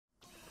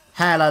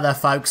Hello there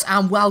folks,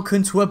 and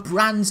welcome to a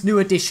brand new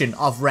edition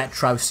of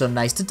Retro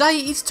Sundays. Today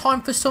it's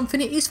time for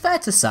something, it is fair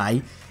to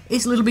say,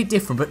 is a little bit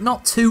different, but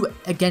not too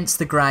against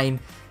the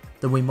grain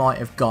than we might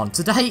have gone.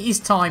 Today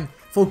is time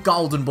for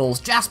Golden Balls,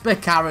 Jasper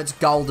Carrott's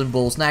Golden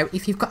Balls. Now,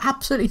 if you've got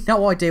absolutely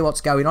no idea what's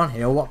going on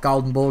here or what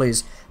Golden Ball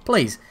is,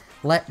 please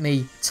let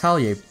me tell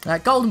you.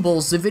 Golden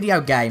Balls is a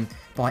video game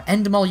by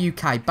Endemol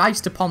UK,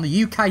 based upon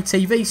the UK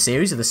TV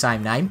series of the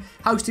same name,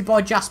 hosted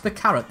by Jasper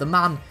Carrott, the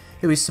man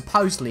who is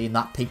supposedly in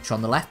that picture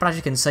on the left, but as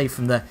you can see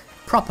from the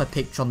proper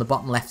picture on the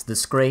bottom left of the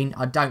screen,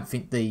 I don't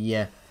think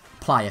the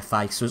player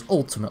face was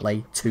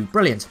ultimately too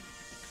brilliant.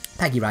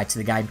 PEGI rated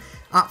the game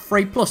at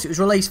 3+. It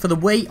was released for the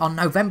Wii on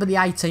November the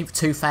 18th,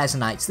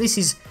 2008. So this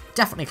is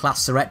definitely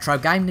classed as a retro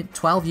game,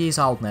 12 years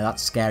old now,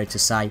 that's scary to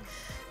say.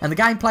 And the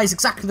gameplay is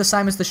exactly the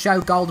same as the show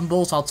Golden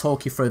Balls. I'll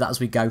talk you through that as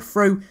we go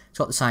through. It's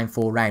got the same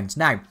 4 rounds.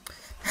 Now,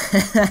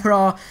 there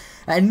are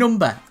a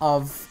number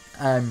of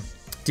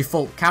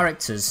default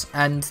characters,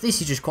 and this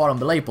is just quite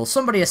unbelievable.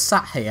 Somebody has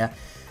sat here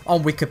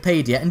on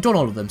Wikipedia and done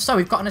all of them. So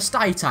we've got an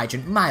estate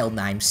agent, male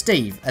name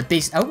Steve. A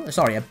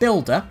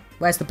builder.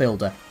 Where's the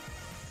builder?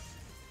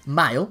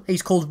 Male.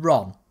 He's called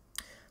Ron.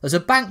 There's a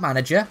bank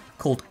manager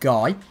called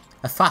Guy.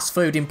 A fast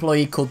food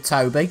employee called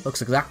Toby.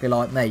 Looks exactly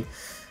like me.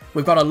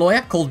 We've got a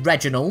lawyer called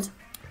Reginald.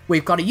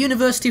 We've got a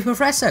university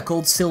professor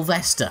called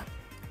Sylvester.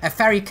 A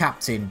ferry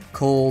captain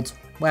called...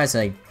 Where's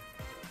he?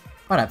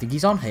 I don't think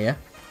he's on here.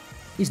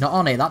 He's not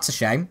on here, that's a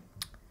shame.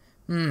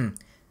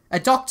 A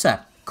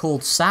doctor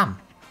called Sam.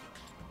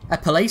 A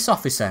police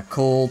officer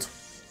called...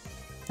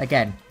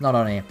 Again, not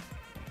on here.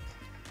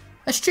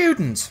 A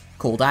student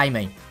called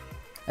Amy.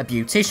 A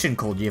beautician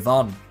called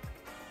Yvonne.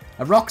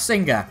 A rock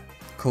singer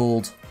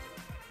called...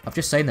 I've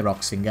just seen the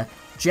rock singer.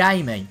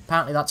 Jamie.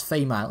 Apparently that's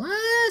female.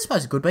 I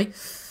suppose it could be.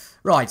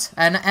 Right,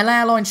 an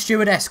airline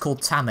stewardess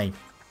called Tammy.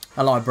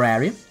 A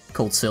librarian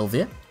called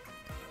Sylvia.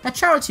 A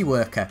charity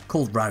worker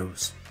called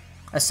Rose.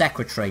 A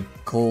secretary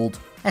called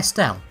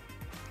Estelle.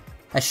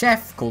 A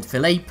chef called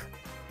Philippe.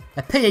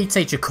 A PE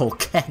teacher called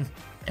Ken.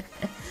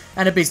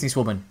 And a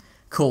businesswoman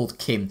called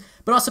Kim.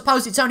 But I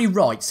suppose it's only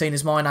right, seeing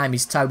as my name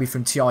is Toby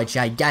from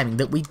TIJ Gaming,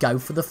 that we go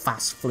for the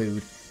fast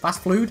food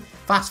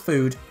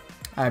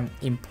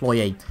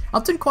employee.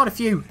 I've done quite a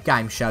few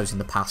game shows in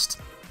the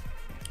past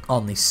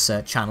on this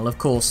channel, of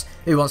course.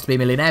 Who Wants to Be a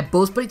Millionaire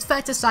Buzz, but it's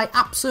fair to say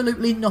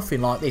absolutely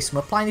nothing like this. And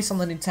we're playing this on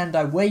the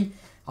Nintendo Wii.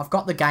 I've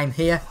got the game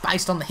here,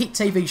 based on the hit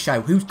TV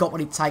show Who's Got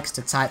What It Takes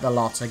to Take the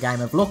Lot, a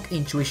game of luck,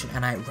 intuition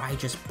and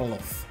outrageous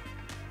bluff.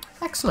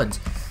 Excellent.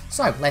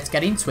 So, let's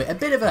get into it. A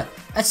bit of a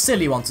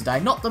silly one today,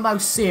 not the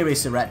most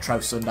serious of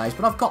Retro Sundays,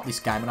 but I've got this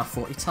game and I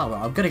thought, you tell me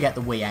what, I'm going to get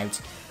the Wii out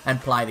and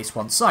play this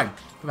one. So,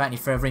 without any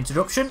further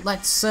introduction,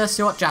 let's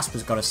see what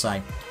Jasper's got to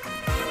say.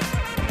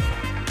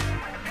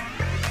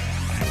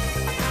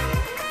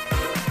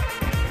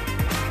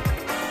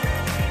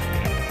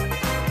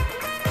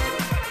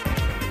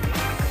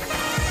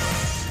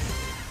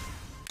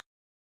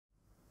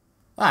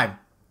 Oh,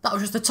 that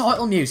was just the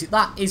title music.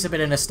 That is a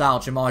bit of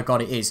nostalgia, my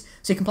god it is.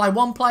 So you can play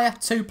 1 player,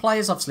 2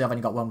 players. Obviously I've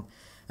only got 1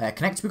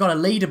 connected. We've got a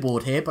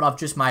leaderboard here, but I've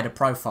just made a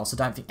profile, so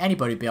I don't think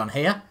anybody would be on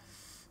here.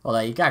 Well,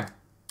 there you go.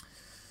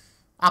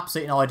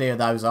 Absolutely no idea what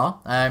those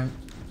are.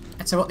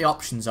 Let's see what the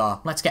options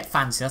are. Let's get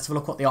fancy. Let's have a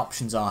look what the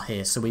options are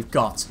here. So we've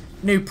got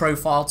new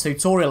profile,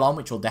 tutorial on,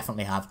 which we'll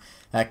definitely have.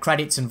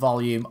 Credits and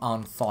volume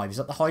on 5. Is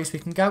that the highest we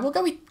can go? We'll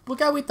go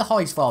with the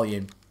highest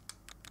volume.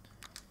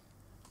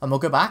 And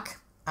we'll go back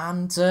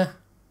and...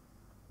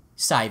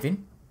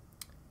 saving,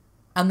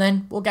 and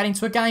then we'll get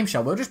into a game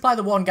show. We'll just play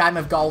the 1 game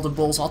of Golden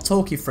Balls. I'll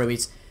talk you through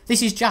it.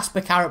 This is Jasper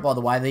Carrott, by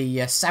the way, the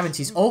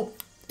 70s. Oh,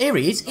 here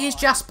he is. Here's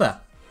Jasper.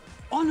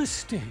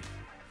 Honesty,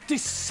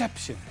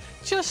 deception.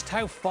 Just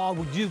how far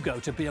would you go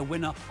to be a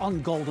winner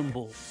on Golden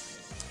Balls?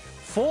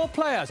 4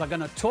 players are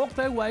going to talk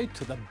their way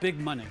to the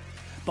big money.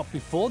 But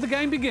before the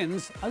game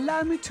begins,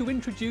 allow me to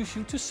introduce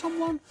you to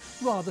someone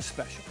rather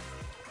special.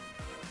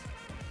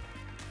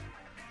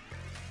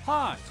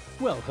 Hi.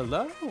 Well,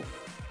 hello.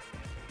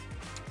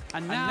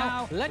 And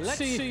now let's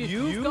see if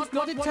you've got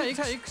what it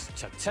takes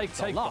to take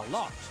the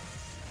lot.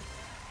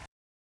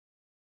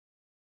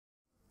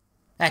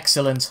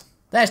 Excellent.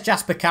 There's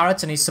Jasper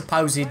Carrott and his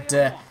supposed...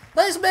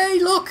 there's me,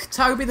 look!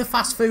 Toby, the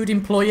fast food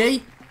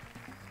employee.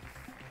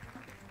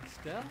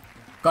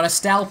 Got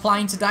Estelle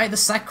playing today, the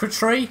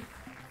secretary.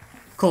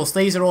 Of course,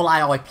 these are all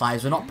AI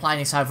players. We're not playing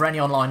this over any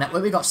online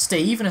network. We've got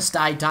Steve, an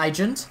estate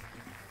agent.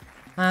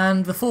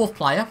 And the 4th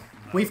player,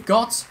 we've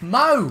got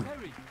Mo,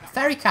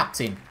 ferry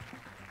captain.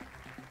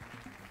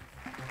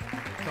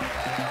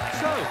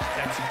 So,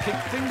 let's kick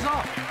things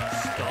off.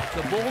 Start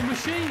the ball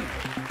machine.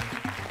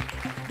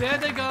 There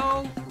they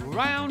go,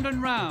 round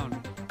and round.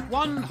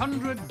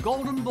 100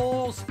 golden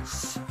balls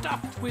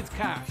stuffed with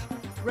cash,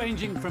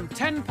 ranging from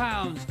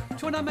 £10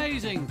 to an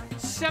amazing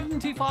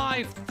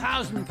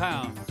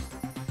 £75,000.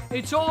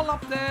 It's all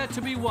up there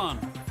to be won,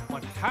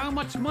 but how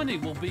much money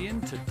will be in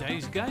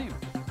today's game?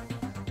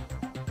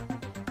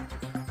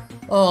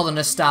 Oh, the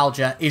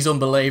nostalgia is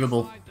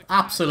unbelievable.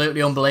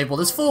 Absolutely unbelievable.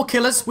 There's 4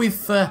 killers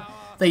with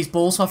these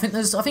balls. So I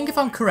think if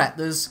I'm correct,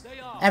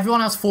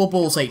 everyone has 4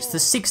 balls each.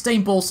 There's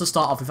 16 balls to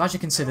start off with. As you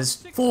can see, there's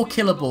 4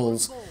 killer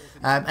balls.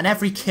 And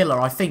every killer,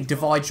 I think,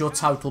 divides your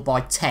total by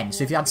 10.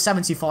 So if you had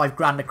 75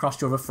 grand across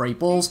your other 3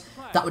 balls,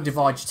 that would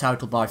divide your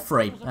total by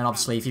 3. And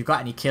obviously, if you've got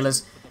any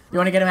killers, you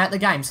want to get them out of the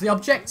game. So the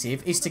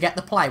objective is to get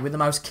the player with the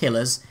most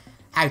killers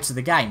out of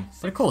the game.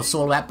 But of course, it's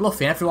all about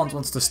bluffing. Everyone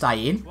wants to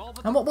stay in.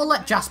 And what we'll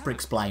let Jasper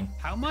explain.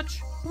 How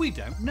much? We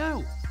don't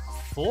know.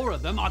 4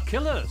 of them are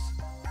killers.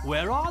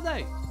 Where are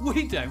they?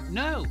 We don't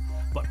know.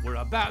 But we're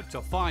about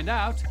to find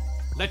out.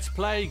 Let's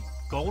play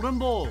Golden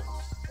Balls.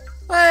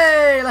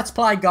 Hey, let's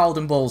play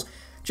Golden Balls.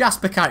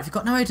 Jasper Carrott. If you've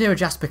got no idea who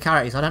Jasper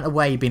Carrott is, I don't know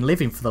where you've been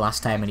living for the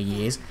last how many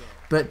years.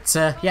 But,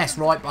 yes,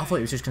 right, I thought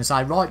he was just going to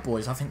say, right,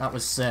 boys, I think that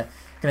was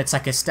going to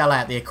take Estelle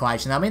out of the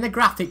equation. I mean, the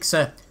graphics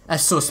are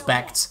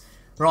suspect.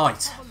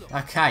 Right,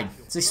 okay,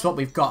 so this is what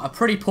we've got. A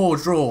pretty poor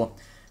draw.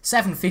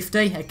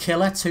 750, a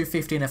killer,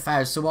 250 and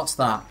 1,000. So what's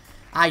that?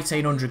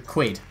 1,800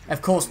 quid.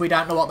 Of course, we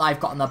don't know what they've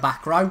got on the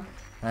back row.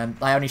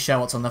 They only show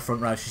what's on the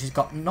front row. So she's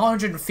got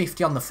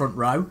 950 on the front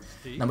row.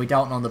 And we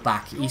don't know on the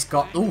back. He's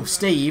got... Oh,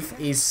 Steve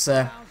is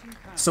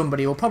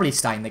somebody who will probably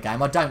stay in the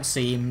game. I don't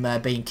see him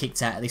being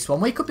kicked out of this one.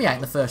 We could be out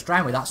in the first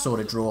round with that sort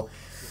of draw.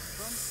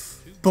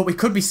 But we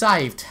could be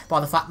saved by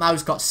the fact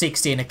Mo's got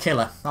 60 and a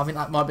killer. I think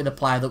that might be the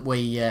player that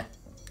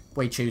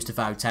we choose to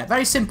vote out.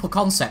 Very simple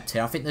concept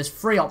here. I think there's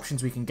 3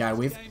 options we can go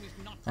with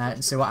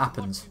and see what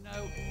happens.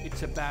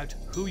 It's about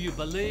who you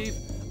believe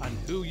and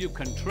who you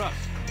can trust.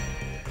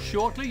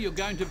 Shortly, you're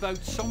going to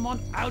vote someone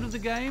out of the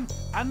game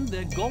and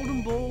their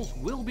golden balls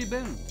will be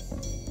binned.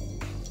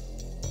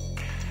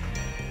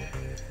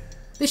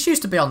 This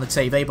used to be on the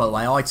TV, by the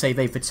way,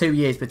 ITV, for 2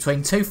 years,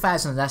 between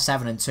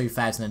 2007 and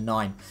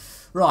 2009.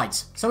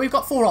 Right, so we've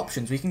got 4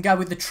 options. We can go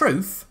with the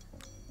truth,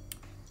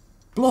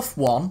 bluff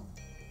 1,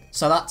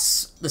 so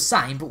that's the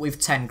same, but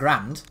with 10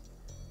 grand.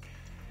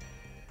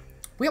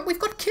 We've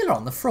got a killer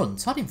on the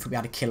front. I didn't think we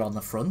had a killer on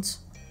the front.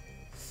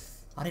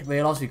 I didn't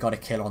realise we got a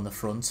killer on the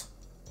front.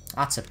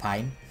 That's a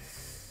pain.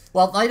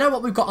 Well, they know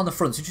what we've got on the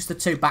front, so just the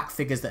 2 back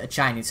figures that are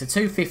chaining. So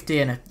 250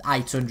 and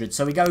 800.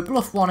 So we go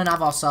bluff 1 and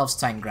have ourselves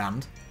 10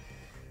 grand.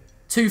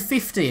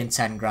 250 and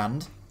 10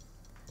 grand.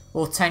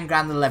 Or 10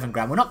 grand and 11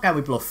 grand. We're not going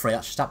with bluff 3.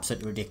 That's just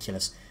absolutely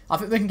ridiculous. I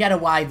think we can get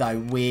away, though,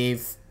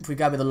 with... If we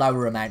go with a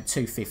lower amount,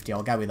 250,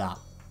 I'll go with that.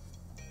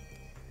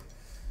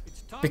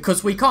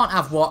 Because we can't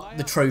have what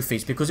the truth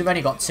is, because we've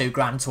only got 2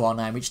 grand to our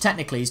name, which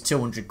technically is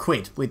 200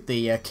 quid, with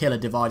the killer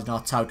dividing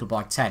our total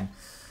by 10.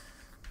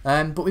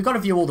 But we've got to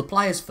view all the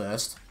players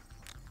first.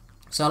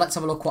 So let's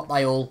have a look what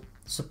they all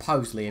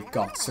supposedly have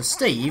got. So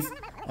Steve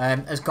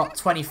has got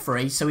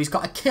 23, so he's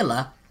got a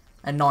killer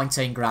and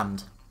 19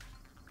 grand.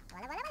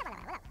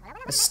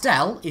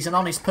 Estelle is an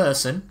honest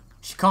person.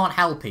 She can't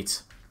help it.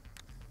 So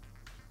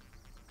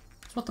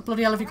what the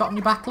bloody hell have you got on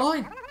your back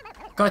line?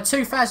 Got a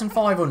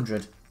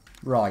 2,500.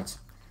 Right.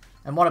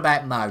 And what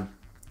about Mo?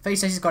 If he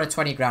says he's got a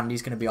 20 grand,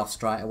 he's going to be off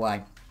straight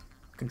away.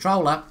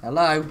 Controller,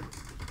 hello.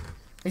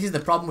 This is the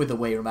problem with the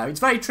Wii remote.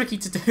 It's very tricky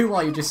to do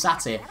while you're just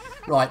sat here.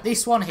 Right,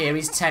 this one here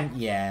is 10.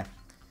 Yeah.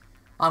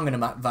 I'm going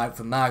to vote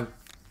for Mo.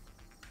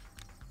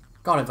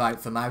 Gotta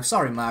vote for Mo.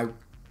 Sorry, Mo.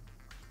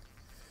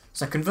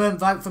 So confirm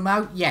vote for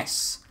Mo?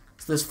 Yes.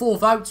 So there's 4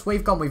 votes.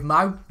 We've gone with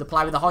Mo. The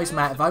player with the highest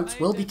amount of votes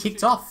will be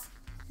kicked off.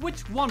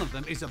 Which one of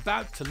them is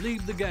about to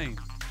leave the game?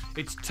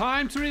 It's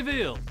time to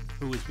reveal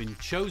who has been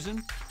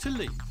chosen to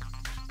leave.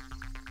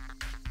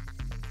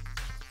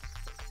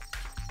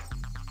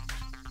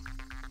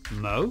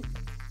 Mo?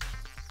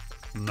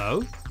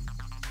 Mo?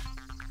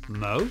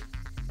 Mo?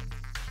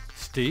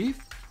 Steve?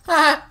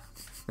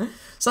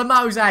 So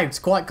Mo's out,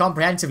 quite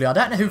comprehensively. I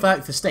don't know who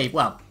voted for Steve.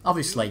 Well,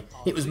 obviously,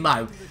 it was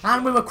Mo.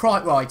 And we were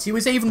quite right. He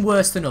was even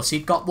worse than us.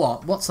 He'd got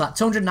what? What's that?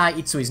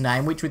 280 to his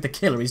name, which with the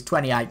killer is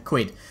 28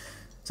 quid.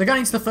 So going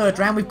into the 3rd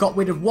round, we've got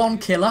rid of 1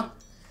 killer.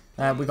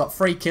 We've got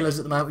 3 killers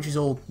at the moment, which is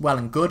all well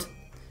and good.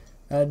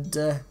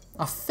 And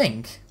I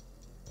think...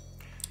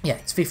 Yeah,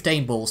 it's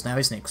 15 balls now,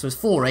 isn't it? Because there's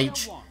 4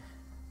 each.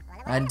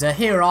 And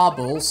here are our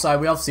balls, so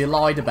we obviously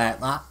lied about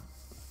that.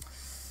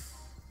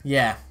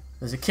 Yeah,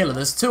 there's a killer.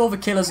 There's 2 other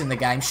killers in the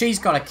game. She's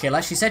got a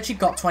killer. She said she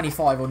got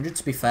 2,500,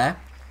 to be fair.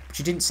 But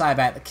she didn't say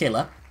about the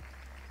killer.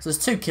 So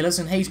there's 2 killers,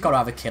 and he's got to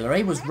have a killer.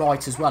 He was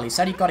right as well. He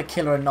said he got a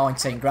killer and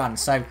 19 grand.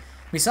 So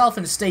myself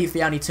and Steve,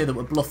 the only 2 that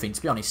were bluffing.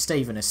 To be honest,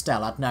 Steve and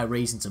Estelle had no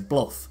reason to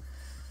bluff.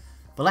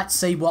 But let's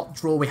see what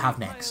draw we have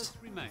next.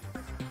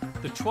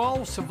 The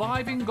 12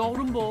 surviving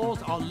golden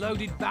balls are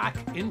loaded back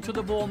into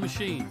the ball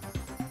machine.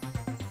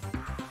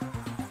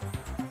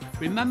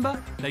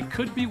 Remember, they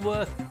could be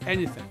worth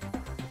anything.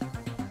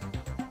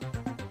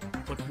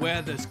 But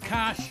where there's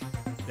cash,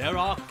 there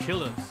are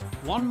killers.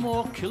 1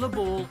 more killer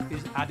ball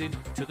is added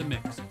to the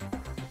mix.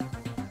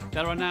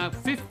 There are now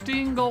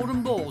 15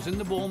 golden balls in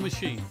the ball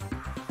machine.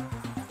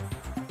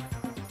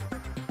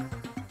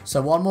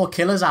 So 1 more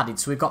killer's added,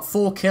 so we've got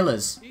 4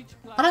 killers.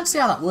 I don't see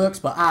how that works,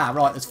 but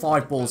right, there's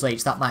 5 balls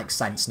each. That makes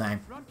sense now.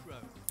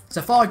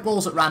 So 5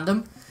 balls at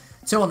random.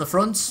 2 on the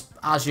front,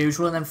 as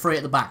usual, and then 3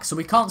 at the back. So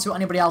we can't see what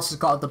anybody else has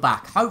got at the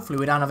back. Hopefully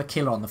we don't have a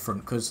killer on the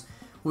front, because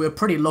We were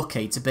pretty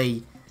lucky to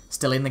be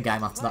still in the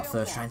game after that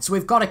first round. So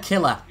we've got a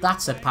killer.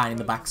 That's a pain in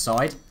the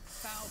backside.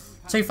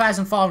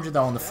 2,500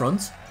 though on the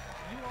front.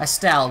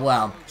 Estelle,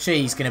 well,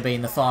 she's going to be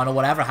in the final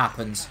whatever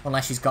happens.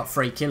 Unless she's got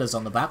 3 killers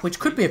on the back, which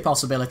could be a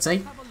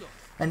possibility.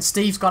 And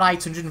Steve's got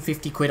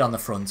 850 quid on the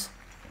front.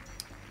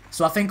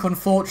 So I think,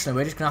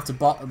 unfortunately, we're just going to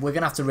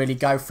have to really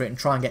go for it and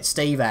try and get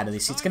Steve out of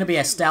this. It's going to be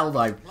Estelle,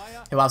 though,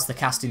 who has the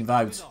casting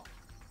vote.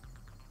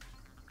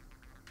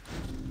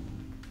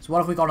 So what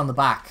have we got on the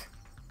back?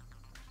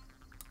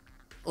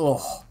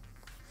 Oh.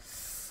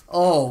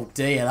 Oh,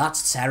 dear,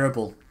 that's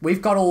terrible.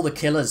 We've got all the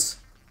killers.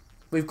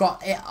 We've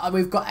got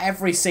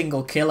every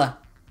single killer.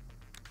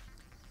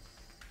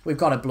 We've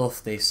got to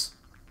bluff this.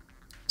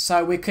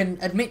 So we can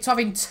admit to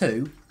having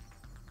 2.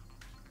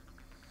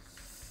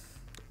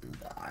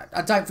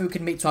 I don't think we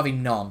can admit to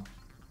having none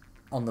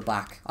on the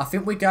back. I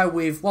think we go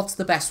with, what's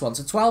the best one?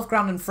 So 12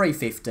 grand and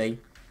 350.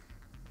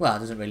 Well, it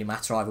doesn't really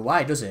matter either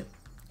way, does it?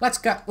 Let's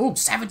go. Oh,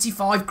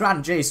 75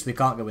 grand. Jeez, we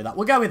can't go with that.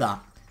 We'll go with that.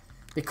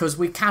 Because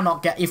we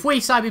cannot get... If we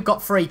say we've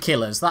got 3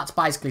 killers, that's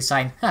basically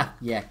saying, huh,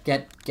 yeah,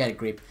 get a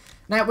grip.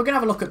 Now, we're going to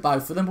have a look at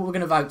both of them, but we're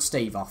going to vote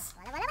Steve off.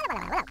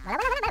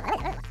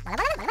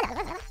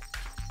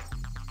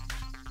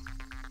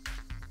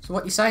 So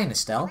what are you saying,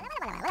 Estelle?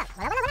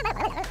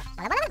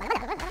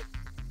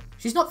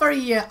 She's not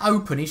very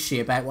open, is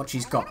she, about what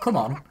she's got? Come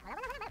on.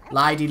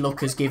 Lady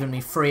Luck has given me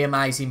 3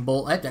 amazing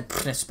balls.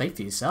 Speak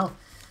for yourself.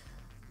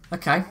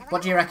 Okay,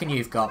 what do you reckon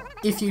you've got?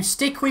 If you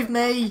stick with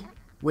me,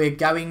 we're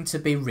going to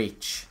be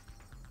rich.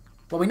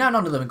 Well, we know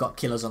none of them have got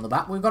killers on the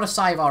back. We've got to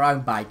save our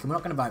own bacon. We're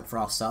not going to vote for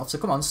ourselves. So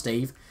come on,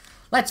 Steve.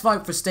 Let's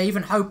vote for Steve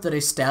and hope that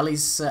Estelle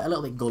is a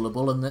little bit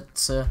gullible and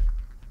that...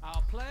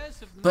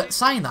 But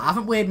saying that,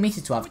 haven't we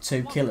admitted to have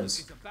 2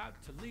 killers? I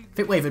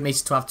think we've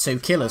admitted to have 2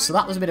 killers, so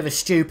that was a bit of a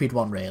stupid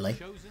one, really.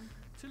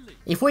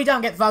 If we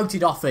don't get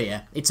voted off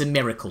here, it's a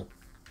miracle.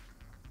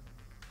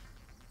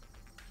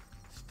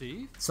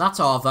 So that's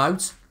our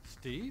vote.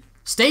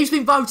 Steve's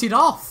been voted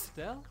off.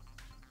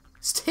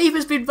 Steve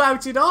has been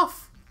voted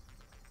off.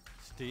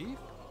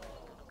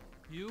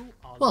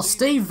 Well,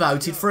 Steve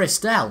voted for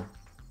Estelle.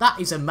 That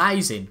is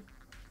amazing.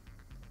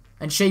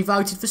 And she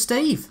voted for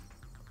Steve.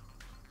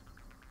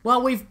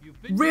 Well, we've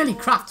really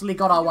craftily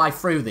got our way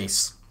through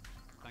this.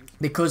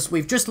 Because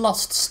we've just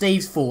lost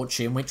Steve's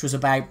fortune, which was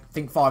about, I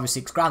think, 5 or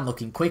 6 grand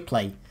looking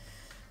quickly.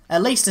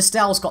 At least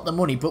Estelle's got the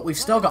money, but we've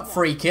still got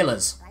 3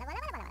 killers.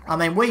 I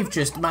mean, we've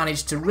just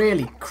managed to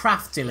really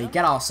craftily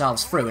get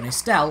ourselves through. And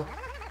Estelle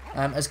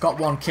has got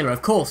 1 killer.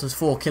 Of course, there's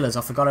 4 killers.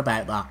 I forgot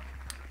about that.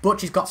 But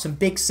she's got some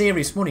big,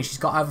 serious money. She's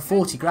got over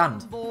 40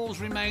 grand. Balls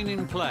remain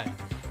in play.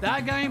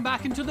 They're going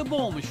back into the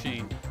ball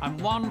machine.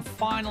 And 1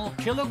 final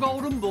killer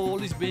golden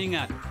ball is being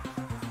added.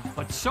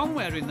 But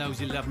somewhere in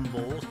those 11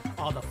 balls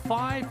are the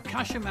 5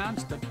 cash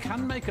amounts that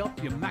can make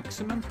up your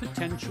maximum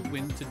potential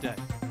win today.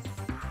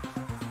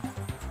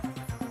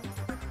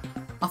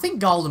 I think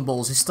Golden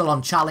Balls is still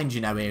on challenge,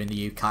 you know, here in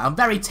the UK. I'm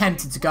very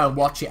tempted to go and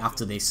watch it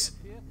after this.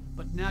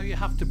 But now you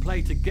have to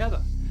play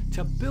together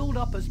to build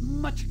up as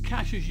much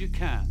cash as you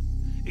can.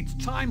 It's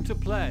time to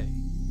play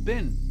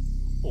bin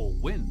or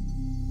win.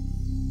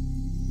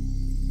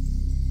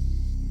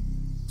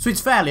 So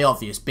it's fairly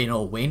obvious, bin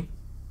or win.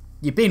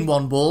 You bin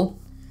 1 ball,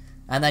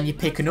 and then you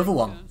pick another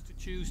one. To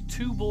choose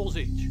 2 balls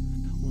each.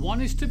 One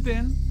is to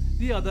bin,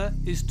 the other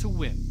is to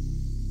win.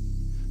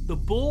 The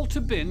ball to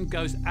bin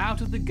goes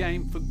out of the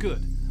game for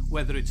good,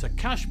 whether it's a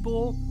cash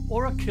ball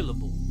or a killer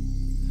ball.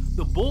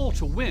 The ball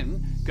to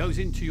win goes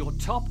into your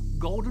top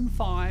golden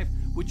 5,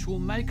 which will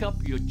make up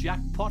your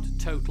jackpot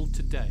total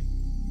today.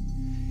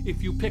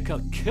 If you pick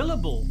a killer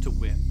ball to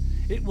win,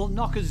 it will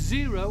knock a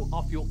 0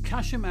 off your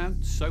cash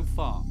amount so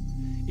far,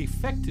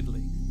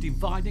 effectively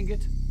dividing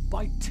it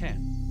by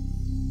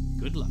 10.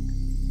 Good luck.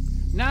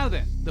 Now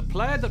then, the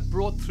player that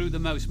brought through the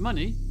most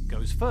money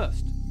goes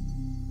first.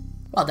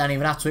 Well, I don't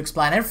even have to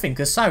explain everything,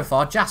 because so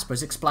far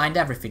Jasper's explained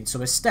everything.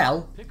 So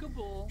Estelle,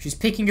 she's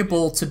picking a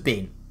ball to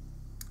bin.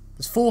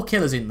 There's 4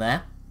 killers in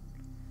there.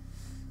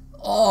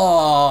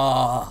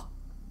 Oh!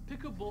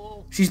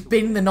 She's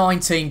binned the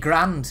 19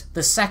 grand.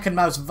 The second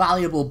most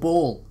valuable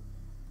ball.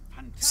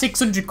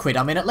 600 quid.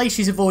 I mean, at least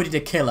she's avoided a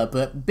killer,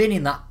 but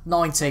binning that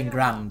 19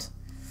 grand.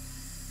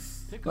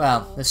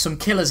 Well, there's some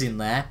killers in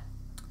there.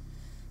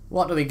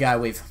 What do we go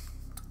with?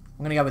 I'm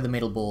going to go with the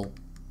middle ball.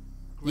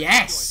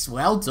 Yes!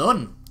 Well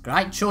done.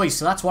 Great choice.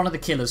 So that's one of the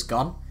killers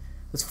gone.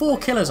 There's 4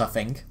 killers, I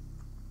think.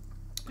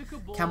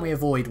 Can we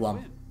avoid one?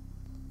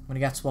 I'm going to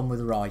get to one with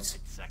the right.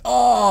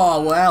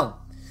 Oh, well.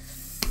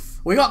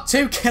 We got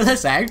 2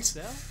 killers out.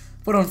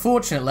 But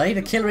unfortunately,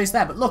 the killer is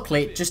there. But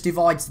luckily, it just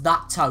divides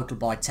that total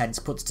by 10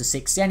 to puts to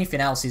 60. Anything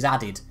else is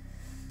added.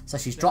 So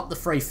she's dropped the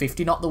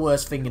 350. Not the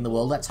worst thing in the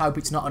world. Let's hope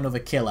it's not another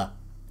killer.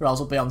 Or else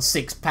we'll be on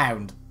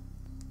 £6.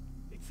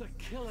 It's a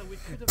killer. We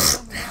could have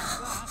done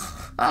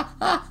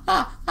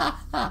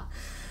that.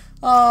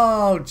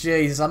 Oh,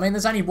 Jesus. I mean,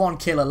 there's only 1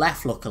 killer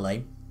left,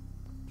 luckily.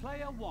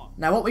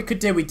 Now, what we could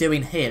do with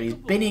doing here is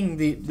binning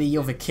the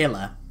other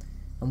killer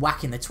and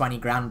whacking the 20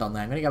 grand on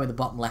there. I'm going to go with the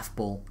bottom left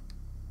ball.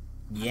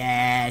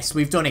 Yes,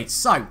 we've done it.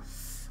 So,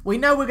 We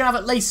know we're going to have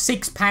at least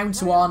 £6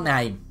 to our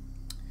name.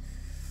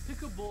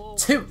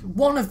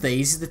 One of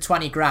these is the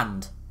 20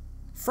 grand.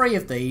 3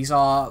 of these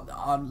are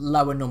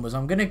lower numbers.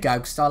 I'm going to go,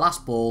 because our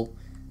last ball,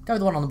 go with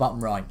the one on the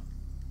bottom right.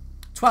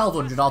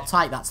 1,200, I'll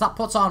take that. So that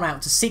puts our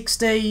amount to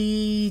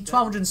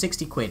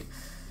 1,260 quid.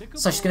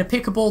 So she's going to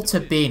pick a ball to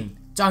bin.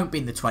 Don't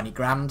bin the 20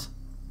 grand.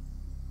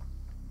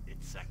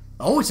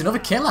 Oh, it's another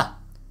killer.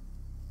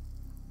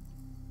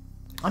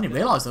 I didn't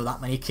realise there were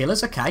that many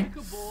killers. Okay.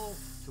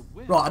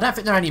 Right, I don't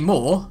think there are any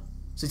more.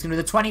 So it's going to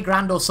be the 20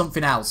 grand or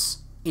something else.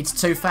 It's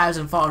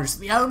 2,500. So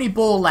the only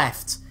ball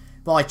left,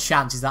 by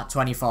chance, is that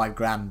 25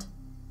 grand.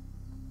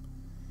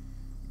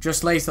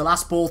 Just leaves the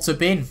last ball to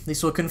bin.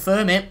 This will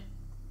confirm it.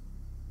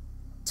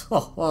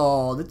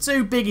 Oh, the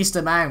two biggest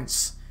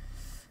amounts.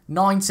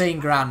 19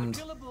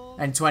 grand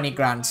and 20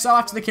 grand. So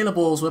after the killer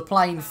balls, we're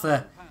playing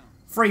for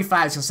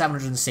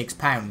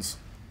 £3,706.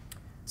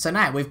 So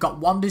now we've got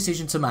one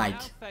decision to make. Now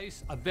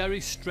face a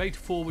very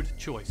straightforward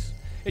choice.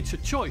 It's a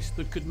choice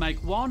that could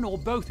make one or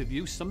both of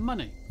you some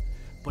money,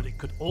 but it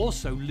could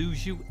also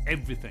lose you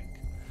everything.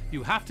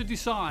 You have to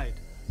decide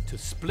to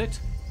split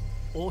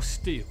or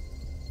steal.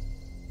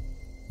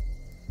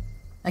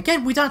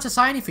 Again, we don't have to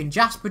say anything.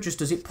 Jasper just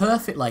does it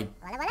perfectly.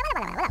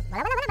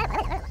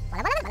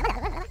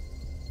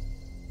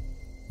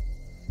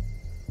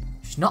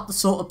 She's not the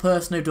sort of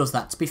person who does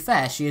that. To be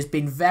fair, she has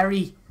been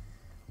very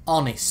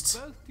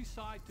honest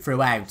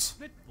throughout.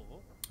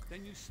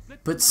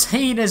 But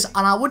seeing as,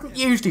 and I wouldn't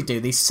usually do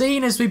this,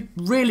 seeing as we've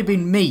really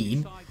been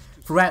mean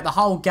throughout the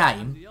whole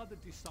game,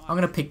 I'm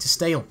going to pick to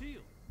steal.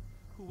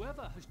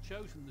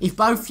 If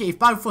both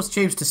of us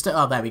choose to steal,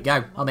 oh, there we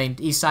go. I mean,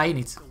 he's saying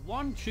it. The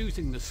one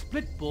choosing the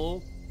split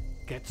ball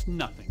gets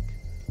nothing.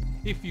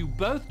 If you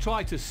both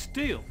try to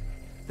steal,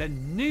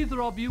 then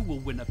neither of you will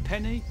win a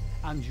penny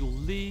and you'll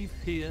leave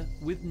here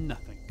with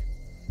nothing.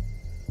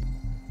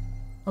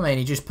 I mean,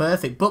 he's just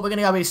perfect. But we're going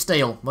to go with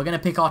steal. We're going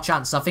to pick our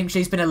chances. I think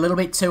she's been a little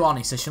bit too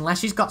honest. Unless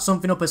she's got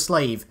something up her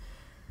sleeve,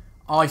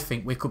 I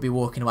think we could be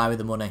walking away with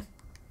the money.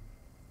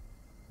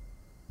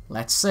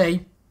 Let's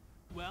see.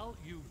 Well,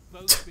 you've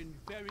both been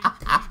very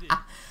greedy.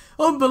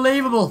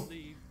 Unbelievable.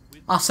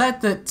 I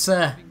said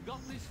that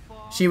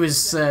she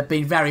was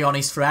being very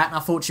honest throughout, and I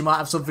thought she might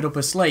have something up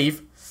her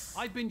sleeve.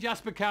 I've been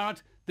Jasper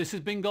Carrott. This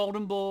has been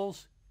Golden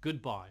Balls.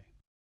 Goodbye.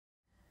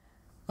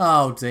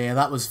 Oh dear,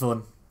 that was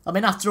fun. I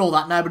mean, after all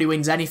that, nobody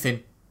wins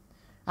anything.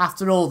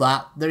 After all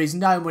that, there is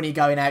no money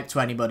going out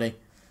to anybody.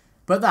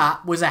 But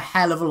that was a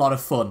hell of a lot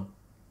of fun.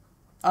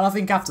 And I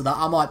think after that,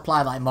 I might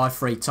play that in my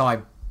free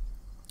time.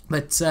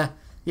 But,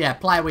 yeah,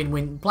 player one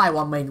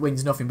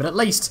wins nothing. But at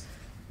least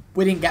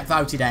we didn't get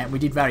voted out and we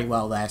did very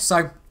well there.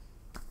 So,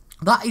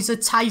 that is a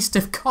taste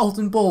of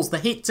Golden Balls, the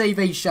hit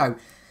TV show.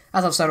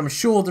 As I've said, I'm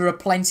sure there are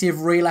plenty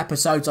of real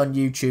episodes on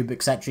YouTube,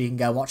 etc. you can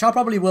go watch. I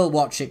probably will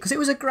watch it because it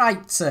was a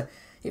great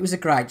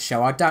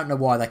show. I don't know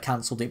why they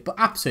cancelled it, but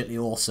absolutely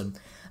awesome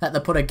that they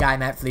put a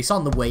game out for this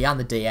on the Wii and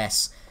the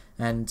DS.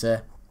 And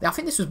I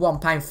think this was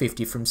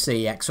 £1.50 from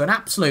CEX, so an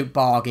absolute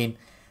bargain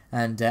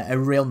and a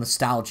real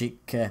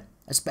nostalgic, an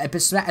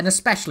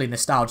especially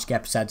nostalgic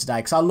episode today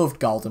because I loved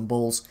Golden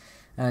Balls.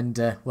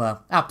 And,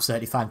 well,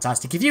 absolutely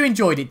fantastic. If you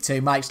enjoyed it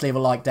too, mate, just leave a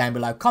like down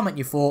below, comment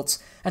your thoughts,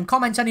 and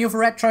comment any other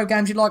retro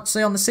games you'd like to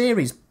see on the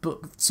series. But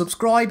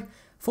subscribe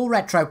for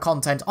retro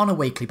content on a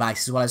weekly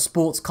basis, as well as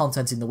sports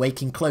content in the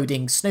week,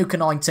 including Snooker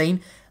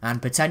 19,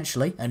 and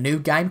potentially a new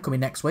game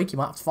coming next week. You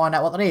might have to find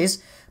out what that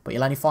is, but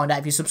you'll only find out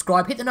if you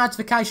subscribe. Hit the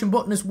notification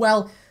button as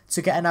well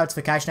to get a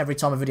notification every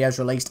time a video is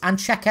released, and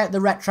check out the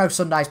Retro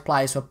Sundays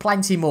players for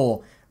plenty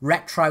more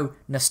retro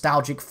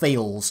nostalgic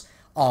feels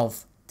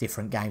of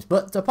different games.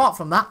 But apart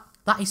from that,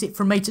 that is it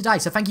from me today.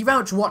 So thank you very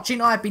much for watching.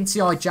 I've been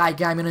TIJ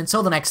Gaming.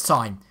 Until the next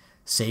time,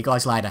 see you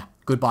guys later.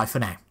 Goodbye for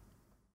now.